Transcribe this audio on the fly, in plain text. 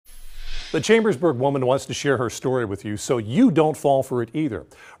The Chambersburg woman wants to share her story with you so you don't fall for it either.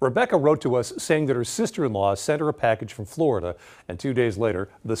 Rebecca wrote to us saying that her sister-in-law sent her a package from Florida, and 2 days later,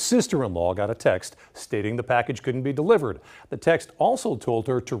 the sister-in-law got a text stating the package couldn't be delivered. The text also told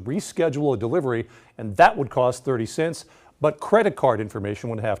her to reschedule a delivery, and that would cost 30 cents, but credit card information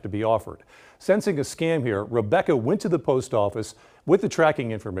would have to be offered. Sensing a scam here, Rebecca went to the post office with the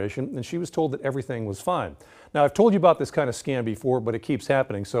tracking information, and she was told that everything was fine. Now, I've told you about this kind of scam before, but it keeps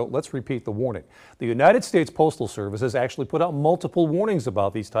happening, so let's repeat the warning. The United States Postal Service has actually put out multiple warnings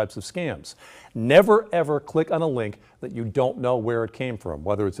about these types of scams. Never, ever click on a link that you don't know where it came from,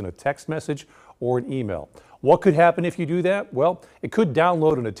 whether it's in a text message or an email. What could happen if you do that? Well, it could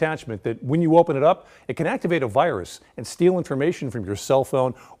download an attachment that when you open it up, it can activate a virus and steal information from your cell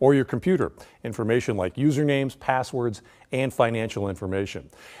phone or your computer. Information like usernames, passwords, and financial information.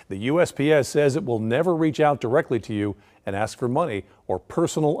 The USPS says it will never reach out directly to you and ask for money or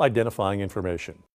personal identifying information.